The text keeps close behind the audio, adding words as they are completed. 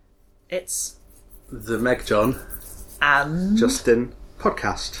It's the Meg John and Justin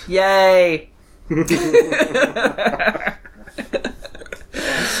podcast. Yay!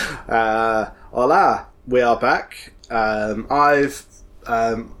 Hola, we are back. I've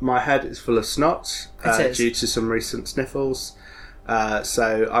my head is full of snot due to some recent sniffles,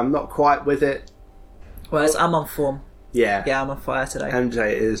 so I'm not quite with it. Whereas I'm on form. Yeah, I'm on fire today.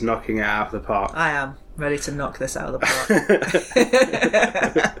 MJ is knocking it out of the park. I am ready to knock this out of the park.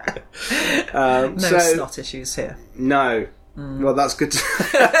 No snot issues here. No. Well, that's good.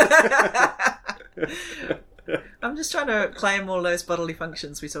 I'm just trying to claim all those bodily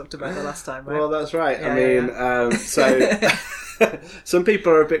functions we talked about the last time, right? Well, that's right. Yeah, So some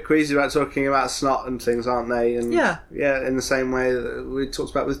people are a bit queasy about talking about snot and things, aren't they? And yeah, in the same way that we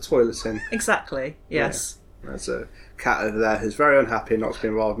talked about with toileting. Exactly. Yes. Yeah. There's a cat over there who's very unhappy not to be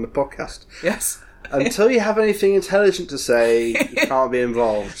involved in the podcast. Yes. Until you have anything intelligent to say, you can't be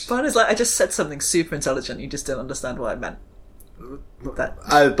involved. Barney's like, I just said something super intelligent. You just didn't understand what I meant.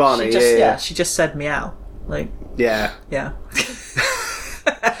 Barney. She just said meow. Like. Yeah.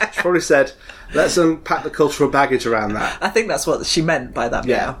 She probably said, let's unpack the cultural baggage around that. I think that's what she meant by that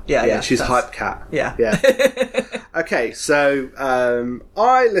meow. Yeah. She's hype cat. Yeah. Okay, so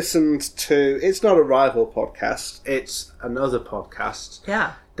I listened to, it's not a rival podcast, it's another podcast.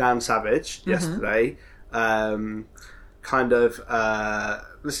 Yeah. Dan Savage, yesterday. Listening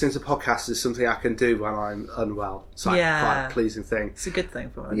to podcasts is something I can do when I'm unwell. It's quite a pleasing thing. It's a good thing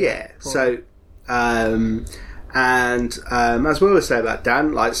for me. Yeah. So, as we always say about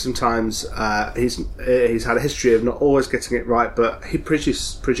Dan, like sometimes he's had a history of not always getting it right, but he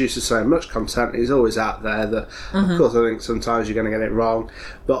produces so much content. He's always out there that, of course, I think sometimes you're going to get it wrong,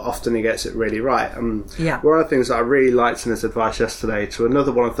 but often he gets it really right. One of the things that I really liked in his advice yesterday to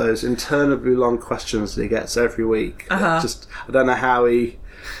another one of those interminably long questions that he gets every week. I don't know how he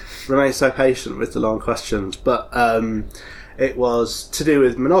remains so patient with the long questions, but it was to do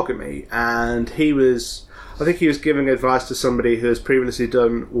with monogamy, and I think he was giving advice to somebody who has previously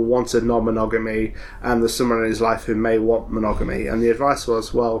wanted non-monogamy, and there's someone in his life who may want monogamy. And the advice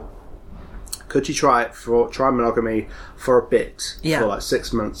was, well, could you try monogamy for a bit, for like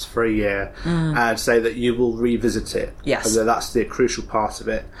 6 months, for a year, and say that you will revisit it? Yes. And that's the crucial part of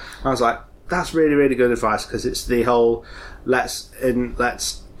it. And I was like, that's really, really good advice, because it's the whole let's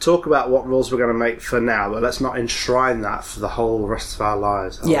talk about what rules we're going to make for now, but let's not enshrine that for the whole rest of our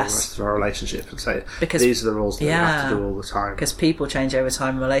lives, the whole rest of our relationship, and say these are the rules that we have to do all the time. Because people change over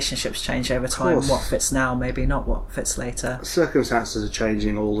time, relationships change over time. What fits now, maybe not what fits later. Circumstances are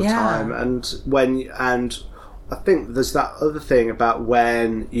changing all the time, and I think there's that other thing about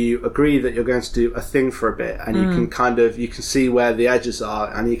when you agree that you're going to do a thing for a bit, and you can see where the edges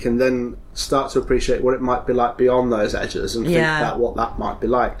are, and you can then start to appreciate what it might be like beyond those edges, and think about what that might be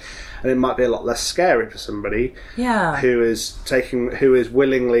like. And it might be a lot less scary for somebody who is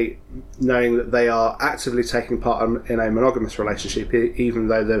willingly knowing that they are actively taking part in a monogamous relationship, even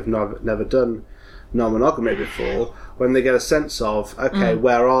though they've never done non-monogamy before, when they get a sense of,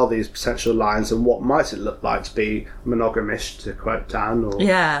 where are these potential lines, and what might it look like to be monogamish, to quote Dan, or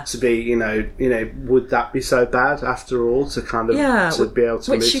to be, would that be so bad after all, to kind of to be able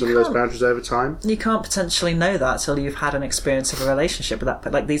to move some of those boundaries over time? You can't potentially know that till you've had an experience of a relationship with that.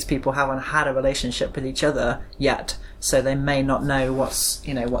 But like, these people haven't had a relationship with each other yet, so they may not know what's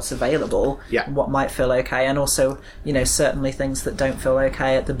available, what might feel okay, and also, certainly things that don't feel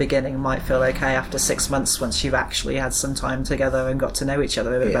okay at the beginning might feel okay after 6 months, once you've actually had some time together and got to know each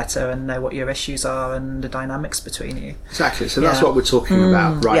other a bit better and know what your issues are and the dynamics between you. Exactly. So that's what we're talking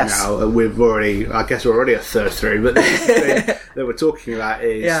about now. I guess we're already a third through, but the thing that we're talking about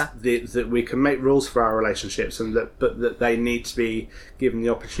is that we can make rules for our relationships, but that they need to be given the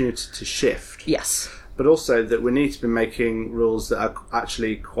opportunity to shift. Yes. But also that we need to be making rules that are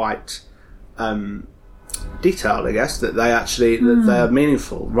actually quite detailed, I guess, that they are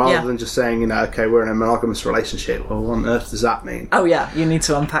meaningful, rather than just saying, we're in a monogamous relationship. Well, what on earth does that mean? Oh yeah, you need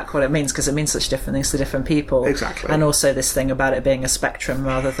to unpack what it means, because it means such different things to different people. Exactly. And also this thing about it being a spectrum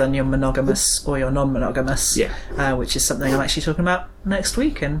rather than you're monogamous or you're non-monogamous, which is something I'm actually talking about next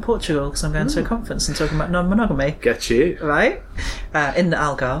week in Portugal, because I'm going to a conference and talking about non-monogamy. Get you. Right? In the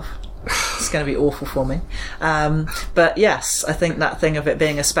Algarve. It's going to be awful for me. But yes, I think that thing of it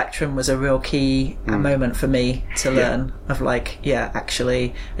being a spectrum was a real key moment for me to learn of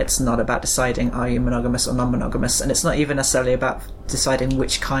actually it's not about deciding are you monogamous or non-monogamous, and it's not even necessarily about deciding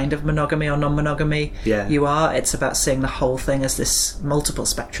which kind of monogamy or non-monogamy you are. It's about seeing the whole thing as this multiple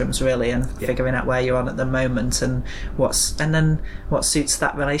spectrums, really, and figuring out where you're on at the moment and what suits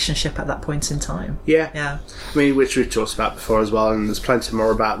that relationship at that point in time. I mean, which we've talked about before as well, and there's plenty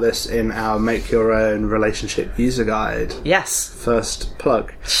more about this in our Make Your Own Relationship User Guide. Yes. First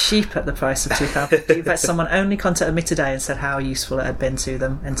plug. Cheap at the price of £2,000. But someone only contacted me today and said how useful it had been to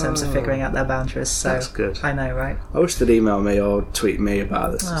them in terms of figuring out their boundaries. So that's good. I know, right? I wish they'd email me or tweet me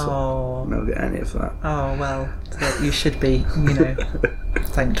about this. Oh. I don't get any of that. Oh, well, you should be,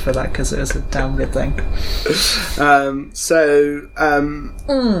 thanked for that, because it was a damn good thing. So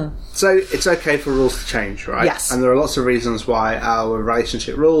it's okay for rules to change, right? Yes. And there are lots of reasons why our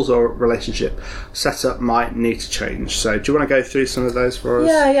relationship rules or relationship setup might need to change. So do you want to go through some of those for us?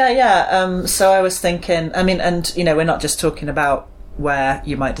 Yeah. So I was thinking, we're not just talking about where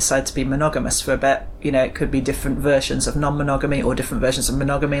you might decide to be monogamous for a bit. It could be different versions of non-monogamy or different versions of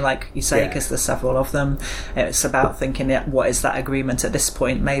monogamy, like you say, because there's several of them. It's about thinking, what is that agreement at this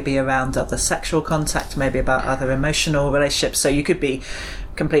point? Maybe around other sexual contact, maybe about other emotional relationships. So you could be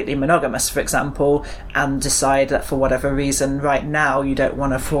completely monogamous, for example, and decide that for whatever reason right now you don't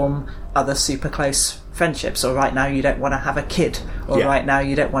want to form other super close friendships, or right now you don't want to have a kid, or right now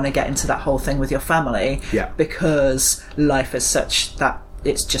you don't want to get into that whole thing with your family because life is such that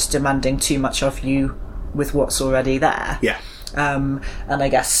it's just demanding too much of you with what's already there. And I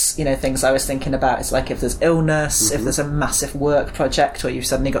guess, things I was thinking about is like if there's illness, if there's a massive work project, or you've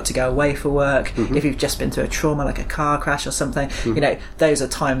suddenly got to go away for work, if you've just been through a trauma like a car crash or something, those are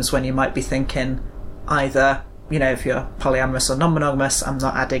times when you might be thinking either, if you're polyamorous or non-monogamous, I'm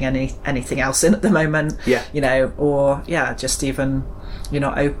not adding anything else in at the moment, or just even you're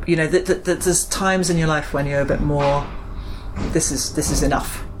not there's times in your life when you're a bit more, this is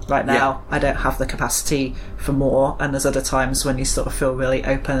enough right now, I don't have the capacity for more, and there's other times when you sort of feel really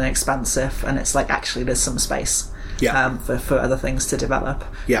open and expansive, and it's like actually there's some space for other things to develop,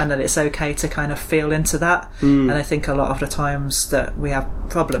 and that it's okay to kind of feel into that. And I think a lot of the times that we have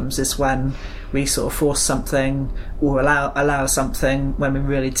problems is when we sort of force something or allow something when we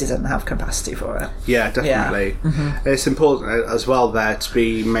really didn't have capacity for it. Definitely. It's important as well there to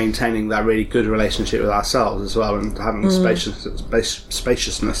be maintaining that really good relationship with ourselves as well, and having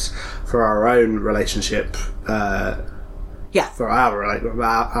spaciousness for our own relationship, for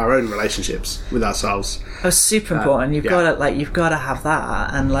our own relationships with ourselves. Oh, super important. You've got to have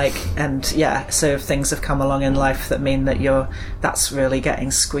that, and so if things have come along in life that mean that that's really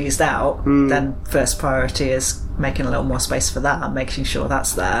getting squeezed out, then first priority is making a little more space for that and making sure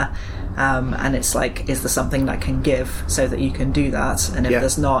that's there. And it's like, is there something that can give so that you can do that? And if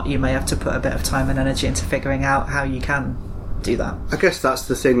there's not, you may have to put a bit of time and energy into figuring out how you can do that. I guess that's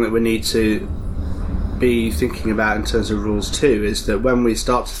the thing that we need to be thinking about in terms of rules too, is that when we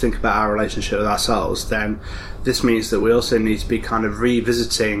start to think about our relationship with ourselves, then this means that we also need to be kind of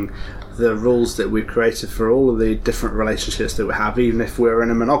revisiting the rules that we've created for all of the different relationships that we have, even if we're in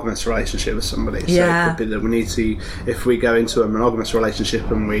a monogamous relationship with somebody. So it could be that we need to, if we go into a monogamous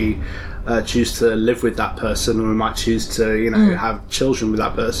relationship and we choose to live with that person, and we might choose to have children with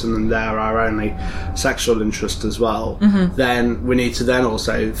that person, and they're our only sexual interest as well, then we need to then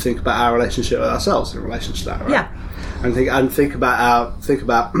also think about our relationship with ourselves in relation to that, right? And think about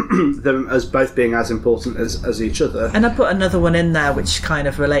them as both being as important as each other. And I put another one in there which kind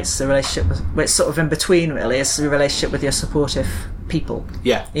of relates to the relationship it's sort of in between, really. It's the relationship with your supportive people.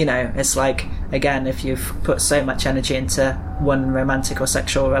 It's like, again, if you've put so much energy into one romantic or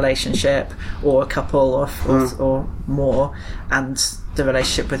sexual relationship, or a couple, or more, and the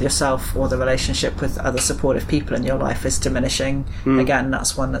relationship with yourself or the relationship with other supportive people in your life is diminishing, again,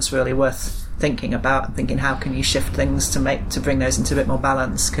 that's one that's really worth thinking about, and thinking how can you shift things to bring those into a bit more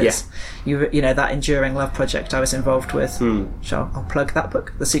balance, because that Enduring Love project I was involved with, I'll plug that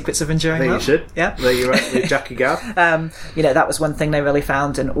book, The Secrets of Enduring Love. You should. There you are, with Jackie Gab. That was one thing they really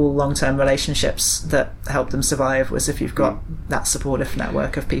found in all long-term relationships that helped them survive, was if you've got that supportive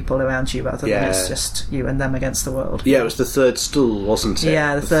network of people around you, rather than it's just you and them against the world. It was the third stool, wasn't it?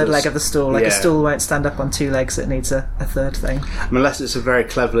 The third leg of the stool. A stool won't stand up on two legs, it needs a third thing. Unless it's a very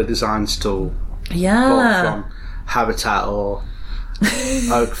cleverly designed stool. Bought from Habitat or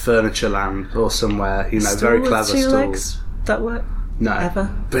Oak Furniture Land or somewhere, very clever with two stool. Legs? That work? No.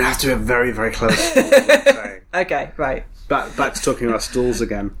 Ever? But it has to be a very, very clever stool. Okay, right. Back to talking about stools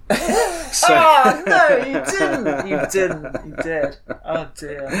again. Oh, no, you didn't. You did. Oh,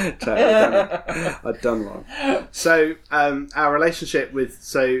 dear. I'd done wrong. So, our relationship with...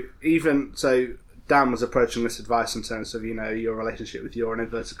 Dan was approaching this advice in terms of, your relationship with your, in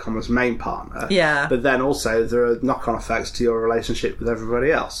inverted commas, main partner. Yeah. But then also there are knock-on effects to your relationship with everybody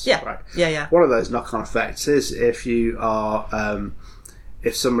else. Yeah. Right? Yeah. One of those knock-on effects is if you are,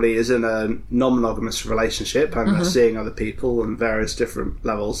 if somebody is in a non-monogamous relationship and they're seeing other people on various different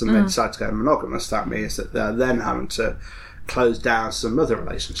levels and they decide to go monogamous, that means that they're then having to close down some other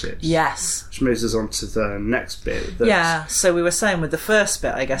relationships. Yes. Which moves us on to the next bit. Yeah, so we were saying with the first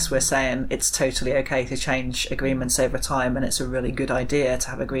bit, I guess we're saying it's totally okay to change agreements over time, and it's a really good idea to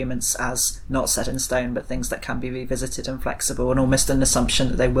have agreements as not set in stone, but things that can be revisited and flexible, and almost an assumption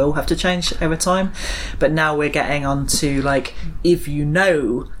that they will have to change over time. But now we're getting on to, like, if you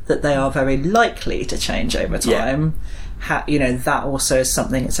know that they are very likely to change over time, that also is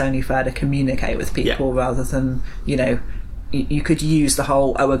something it's only fair to communicate with people rather than, you could use the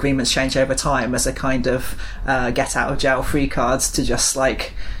whole agreements change over time as a kind of get out of jail free cards to just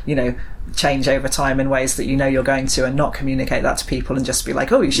change over time in ways that you're going to, and not communicate that to people and just be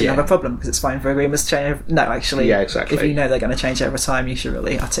like, oh, you shouldn't have a problem because it's fine for agreements to change. No, actually, exactly. If you know they're going to change over time, you should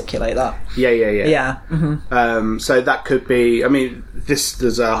really articulate that. Yeah. So that could be,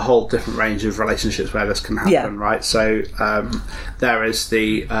 there's a whole different range of relationships where this can happen, right? So there is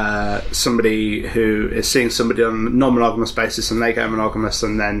the somebody who is seeing somebody on a non-monogamous basis and they go monogamous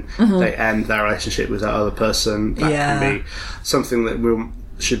and then they end their relationship with that other person. That can be something that we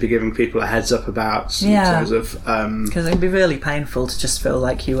should be giving people a heads up about in terms of... Because it'd be really painful to just feel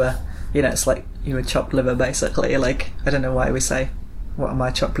like you were, it's like you were chopped liver, basically. Like, I don't know why we say, what am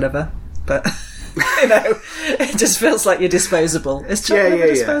I, chopped liver? But... it just feels like you're disposable. Is chocolate liver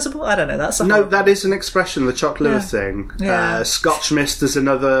disposable? I don't know. That is an expression, the chocolate liver thing. Scotch mist is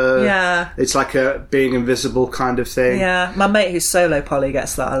another. Yeah, it's like a being invisible kind of thing. Yeah, my mate who's solo poly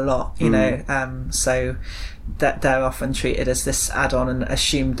gets that a lot. So that they're often treated as this add-on and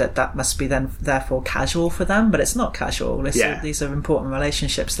assumed that must be then therefore casual for them, but it's not casual. These are important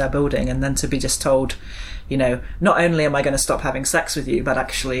relationships they're building, and then to be just told, not only am I going to stop having sex with you, but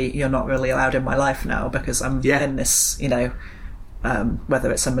actually you're not really allowed in my life now because I'm in this,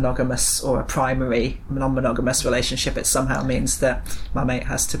 whether it's a monogamous or a primary non-monogamous relationship, it somehow means that my mate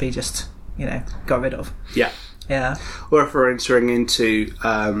has to be just, got rid of. Yeah. Or if we're entering into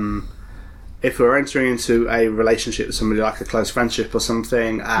a relationship with somebody, like a close friendship or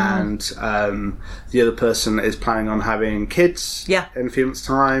something, and the other person is planning on having kids in a few months'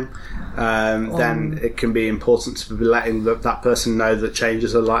 time, then it can be important to be letting that person know that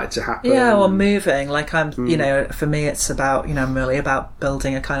changes are likely to happen. Yeah, or moving. Like I'm, for me, it's about, I'm really about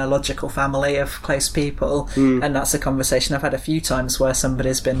building a kind of logical family of close people, and that's a conversation I've had a few times where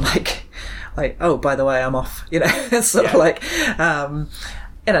somebody's been like, oh, by the way, I'm off. It's sort of like.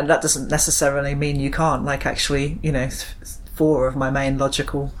 That doesn't necessarily mean you can't. Like, actually, 4 of my main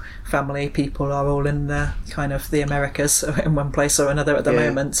logical family people are all in the Americas in one place or another at the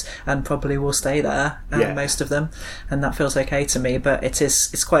moment, and probably will stay there, most of them, and that feels okay to me. But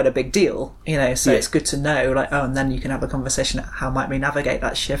it's quite a big deal, so it's good to know, and then you can have a conversation, how might we navigate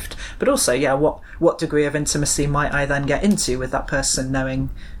that shift, but also what degree of intimacy might I then get into with that person, knowing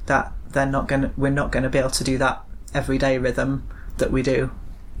that we're not going to be able to do that everyday rhythm that we do.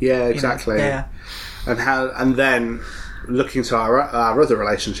 Yeah, exactly. And then looking to our other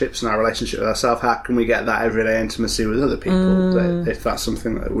relationships and our relationship with ourselves, how can we get that everyday intimacy with other people if that's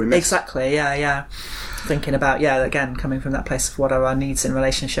something that we miss? Exactly. Thinking about again, coming from that place of what are our needs in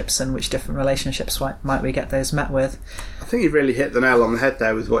relationships and which different relationships might we get those met with. I think you've really hit the nail on the head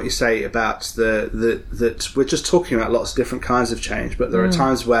there with what you say about that we're just talking about lots of different kinds of change, but there are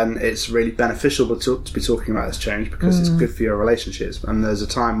times when it's really beneficial to be talking about this change because it's good for your relationships, and there's a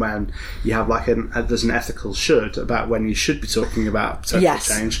time when you have there's an ethical should about when you should be talking about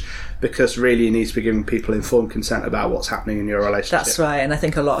potential change, because really you need to be giving people informed consent about what's happening in your relationship. That's right, and I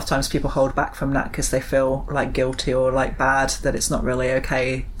think a lot of times people hold back from that because they feel like guilty or like bad, that it's not really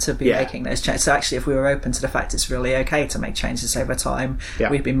okay to be making those changes. So actually, if we were open to the fact it's really okay to make changes over time,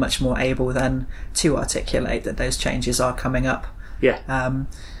 we'd be much more able then to articulate that those changes are coming up. And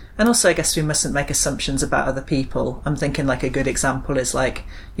also, I guess we mustn't make assumptions about other people. I'm thinking like a good example is like,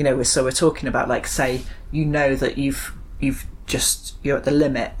 we're talking about, like, say, that you're at the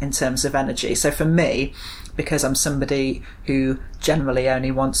limit in terms of energy. So for me, because I'm somebody who generally only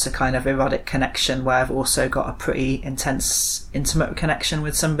wants a kind of erotic connection where I've also got a pretty intense, intimate connection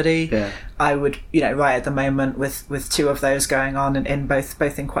with somebody, I would, right at the moment with 2 of those going on and in both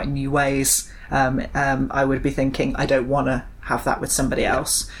in quite new ways, I would be thinking I don't want to have that with somebody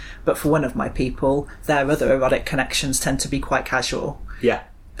else. But for one of my people, their other erotic connections tend to be quite casual.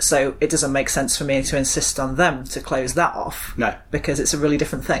 So it doesn't make sense for me to insist on them to close that off. No. Because it's a really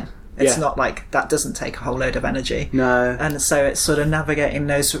different thing. It's not like that doesn't take a whole load of energy. No. And so it's sort of navigating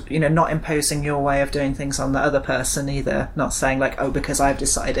those, not imposing your way of doing things on the other person either. Not saying like, because I've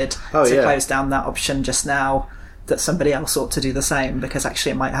decided to close down that option just now, that somebody else ought to do the same, because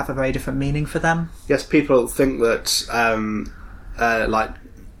actually it might have a very different meaning for them. Yes, people think that like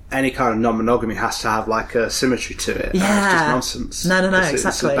any kind of non-monogamy has to have like a symmetry to it. Yeah. It's just nonsense. No,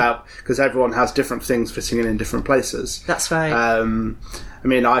 exactly. It's because everyone has different things fitting in different places. That's right. I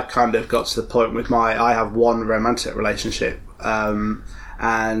mean, I kind of got to the point with I have one romantic relationship,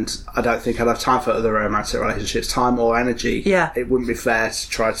 and I don't think I'd have time for other romantic relationships, time or energy. Yeah. It wouldn't be fair to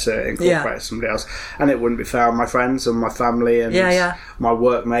try to incorporate somebody else, and it wouldn't be fair on my friends and my family and my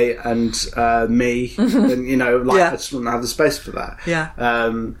workmate and me, and I just wouldn't have the space for that. Yeah.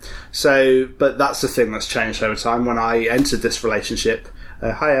 But that's the thing that's changed over time. When I entered this relationship,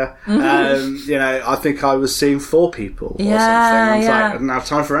 I think I was seeing 4 people or something. I was like, I didn't have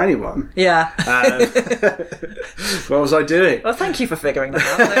time for anyone. Yeah. What was I doing? Well, thank you for figuring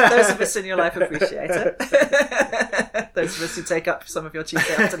that out. Those of us in your life appreciate it. Those of us who take up some of your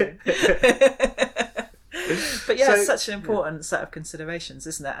Tuesday afternoon. But it's such an important set of considerations,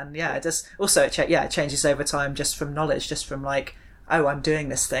 isn't it? And it does. Also, it changes over time, just from knowledge, just from like, oh, I'm doing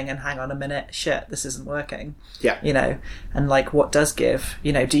this thing, and hang on a minute, shit, this isn't working. Yeah. And like, what does give?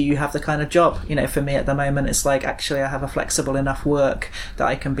 Do you have the kind of job? For me at the moment, it's like, actually, I have a flexible enough work that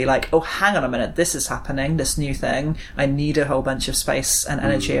I can be like, oh, hang on a minute, this is happening, this new thing. I need a whole bunch of space and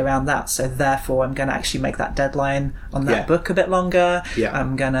energy around that. So therefore, I'm going to actually make that deadline on that book a bit longer. Yeah.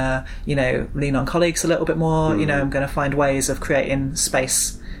 I'm going to, lean on colleagues a little bit more. I'm going to find ways of creating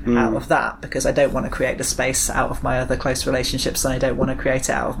space out of that, because I don't want to create the space out of my other close relationships, and I don't want to create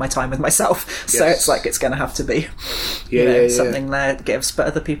it out of my time with myself. So it's like, it's going to have to be something that gives. But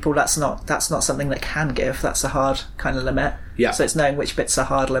other people, that's not something that can give. That's a hard kind of limit. So it's knowing which bits are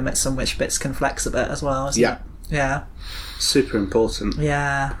hard limits and which bits can flex a bit as well, isn't it? Yeah. Super important.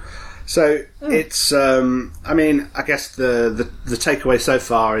 Yeah. So it's, I mean, I guess the takeaway so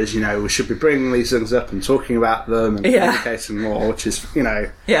far is, we should be bringing these things up and talking about them and communicating more, which is,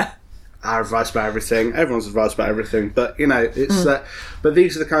 our advice about everything, everyone's advice about everything. But, it's but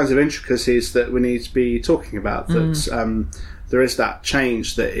these are the kinds of intricacies that we need to be talking about, that there is that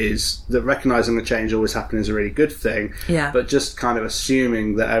change that recognising the change always happening is a really good thing. Yeah. But just kind of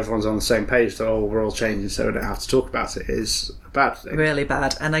assuming that everyone's on the same page, that, we're all changing so we don't have to talk about it, is a bad thing. Really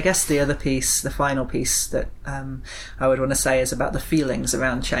bad. And I guess the other piece, the final piece that I would want to say is about the feelings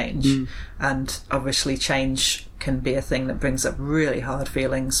around change. And obviously change can be a thing that brings up really hard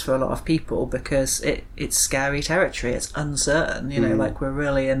feelings for a lot of people, because it's scary territory, it's uncertain, like we're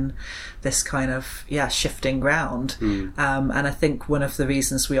really in this kind of shifting ground. And I think one of the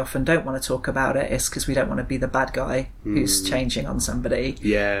reasons we often don't want to talk about it is because we don't want to be the bad guy who's changing on somebody.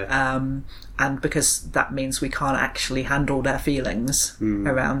 And because that means we can't actually handle their feelings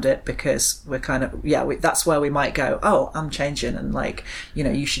around it, because we're kind of that's where we might go, oh, I'm changing, and like,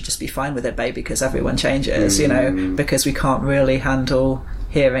 you should just be fine with it, babe, because everyone changes, because we can't really handle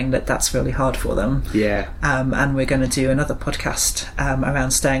hearing that that's really hard for them. And we're going to do another podcast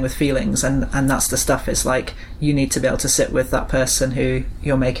around staying with feelings, and that's the stuff. It's like, you need to be able to sit with that person who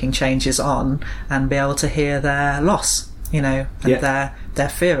you're making changes on and be able to hear their loss, and their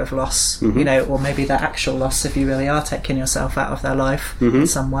fear of loss, or maybe their actual loss, if you really are taking yourself out of their life in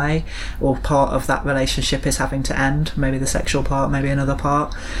some way, or part of that relationship is having to end, maybe the sexual part, maybe another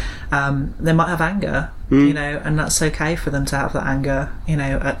part. They might have anger, and that's okay for them to have that anger,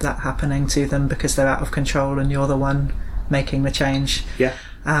 at that happening to them, because they're out of control and you're the one making the change.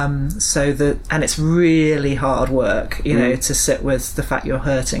 And it's really hard work, to sit with the fact you're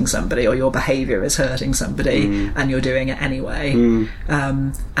hurting somebody, or your behaviour is hurting somebody, and you're doing it anyway.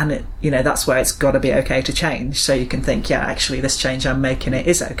 And it, that's where it's got to be okay to change. So you can think, actually, this change I'm making, it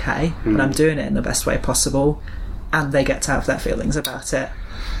is okay, but I'm doing it in the best way possible, and they get to have their feelings about it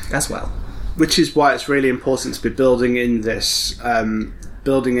as well. Which is why it's really important to be building in this,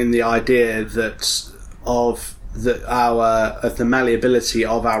 building in the idea of the malleability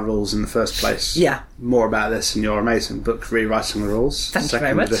of our rules in the first place. More about this in your amazing book, Rewriting the Rules. Thank you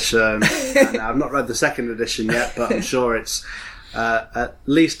very much. Edition. I've not read the second edition yet, but I'm sure it's at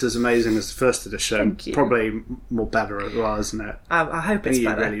least as amazing as the first edition. Thank you. Probably more better as well, isn't it? I hope it's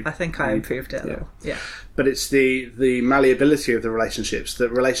better. I think I improved it a little. But it's the malleability of the relationships,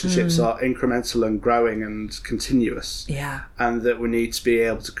 that relationships are incremental and growing and continuous. And that we need to be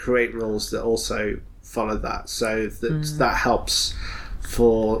able to create rules that also follow that, so that helps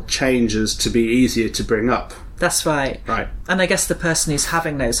for changes to be easier to bring up. That's right. And I guess the person who's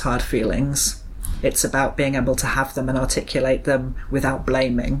having those hard feelings, it's about being able to have them and articulate them without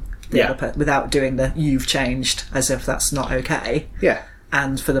blaming. the other without doing the "you've changed" as if that's not okay. Yeah.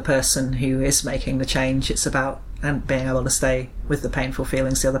 And for the person who is making the change, it's about being able to stay with the painful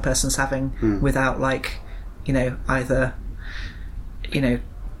feelings the other person's having without, like, either,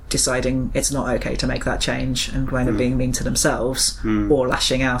 deciding it's not okay to make that change and kind of being mean to themselves, or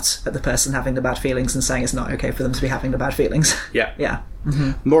lashing out at the person having the bad feelings and saying it's not okay for them to be having the bad feelings. Yeah. Yeah.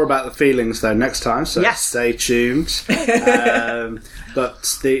 More about the feelings though next time, so stay tuned.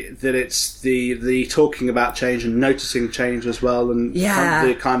 But it's the talking about change and noticing change as well, and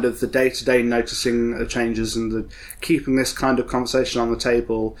the day-to-day noticing of changes, and the keeping this kind of conversation on the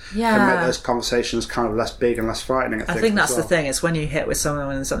table can make those conversations kind of less big and less frightening. I think that's the thing. It's when you hit with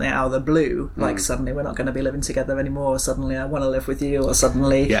someone and something out of the blue, like suddenly we're not going to be living together anymore, or suddenly I want to live with you, or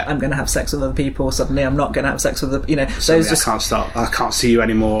suddenly I'm going to have sex with other people, or suddenly I'm not going to have sex with I can't see you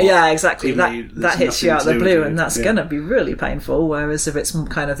anymore. Yeah, exactly. That hits you out of the blue, and that's going to be really painful. Whereas if it's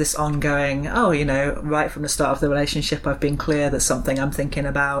kind of this ongoing, right from the start of the relationship, I've been clear that something I'm thinking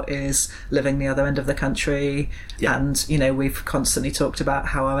about is living the other end of the country, and we've constantly talked about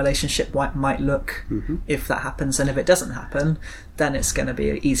how our relationship might look if that happens, and if it doesn't happen, then it's going to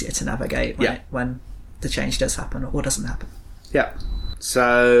be easier to navigate when the change does happen or doesn't happen. Yeah.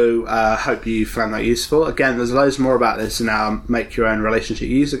 So, hope you found that useful. Again, there's loads more about this in our Make Your Own Relationship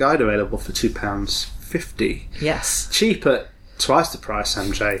User Guide, available for £2.50. Yes. Cheap at twice the price,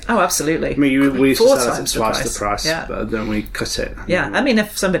 MJ. Oh, absolutely. I mean, we used to sell it at twice the price, yeah. but then we cut it. Yeah, I mean,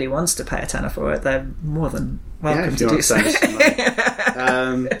 if somebody wants to pay a tenner for it, they're more than welcome to do so.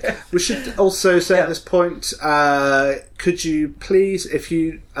 We should also say at this point, could you please, if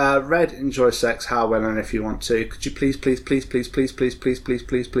you read Enjoy Sex, How Well, and If You Want To, could you please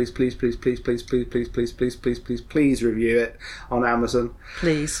review it on Amazon?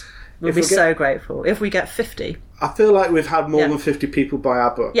 Please. We'll be so grateful. If we get 50... I feel like we've had more than 50 people buy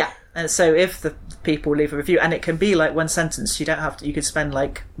our book. Yeah, and so if the people leave a review, and it can be like one sentence, you don't have to, you could spend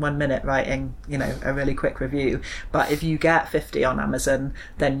like 1 minute writing, a really quick review, but if you get 50 on Amazon,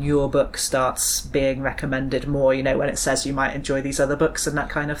 then your book starts being recommended more, when it says you might enjoy these other books and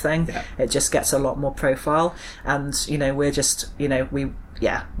that kind of thing. It just gets a lot more profile, and we're just, we'd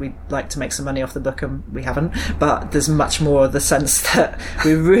like to make some money off the book, and we haven't, but there's much more the sense that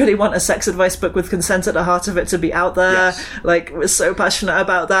we really want a sex advice book with consent at the heart of it to be out there. Yes. Like, we're so passionate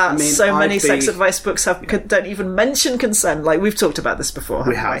about that. So many sex advice books don't even mention consent. Like, we've talked about this before,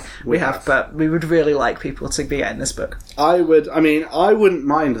 haven't we? We have, but we would really like people to be getting this book. I wouldn't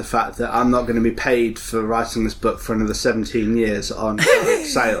mind the fact that I'm not going to be paid for writing this book for another 17 years on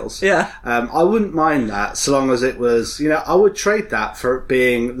sales. Yeah. I wouldn't mind that, so long as it was, I would trade that for it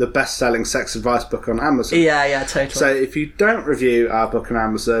being the best-selling sex advice book on Amazon. Yeah, totally. So if you don't review our book on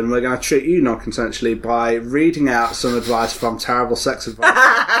Amazon, we're going to treat you non-consensually by reading out some advice from terrible sex advice.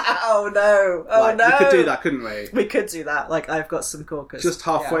 Oh no! We could do that, couldn't we? We could do that. Like, I've got some corkers. Just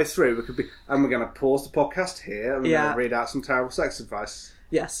halfway through, we could be, and we're going to pause the podcast here, and we're going to read out some terrible sex advice.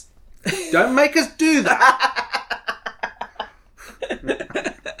 Yes. Don't make us do that.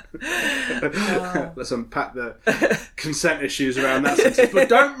 Let's unpack the consent issues around that sentence, but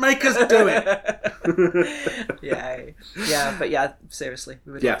don't make us do it. Yeah, seriously,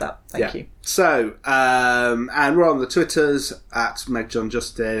 we would love that. Thank you. So, and we're on the Twitters at Meg John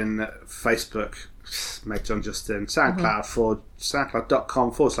Justin, Facebook Meg John Justin, SoundCloud for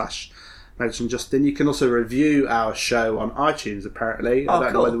soundcloud.com/Meg John Justin. You can also review our show on iTunes, apparently. I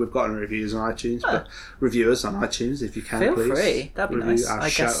don't know whether we've gotten reviews on iTunes, but review us on iTunes if you can, Feel please. Feel free. That'd be nice. I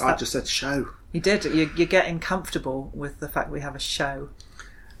just said show. You did. You're getting comfortable with the fact we have a show.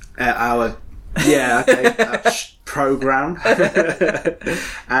 Program.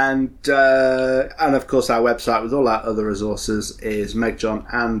 and of course our website with all our other resources is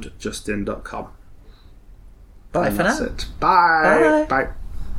megjohnandjustin.com. Bye for now. Bye.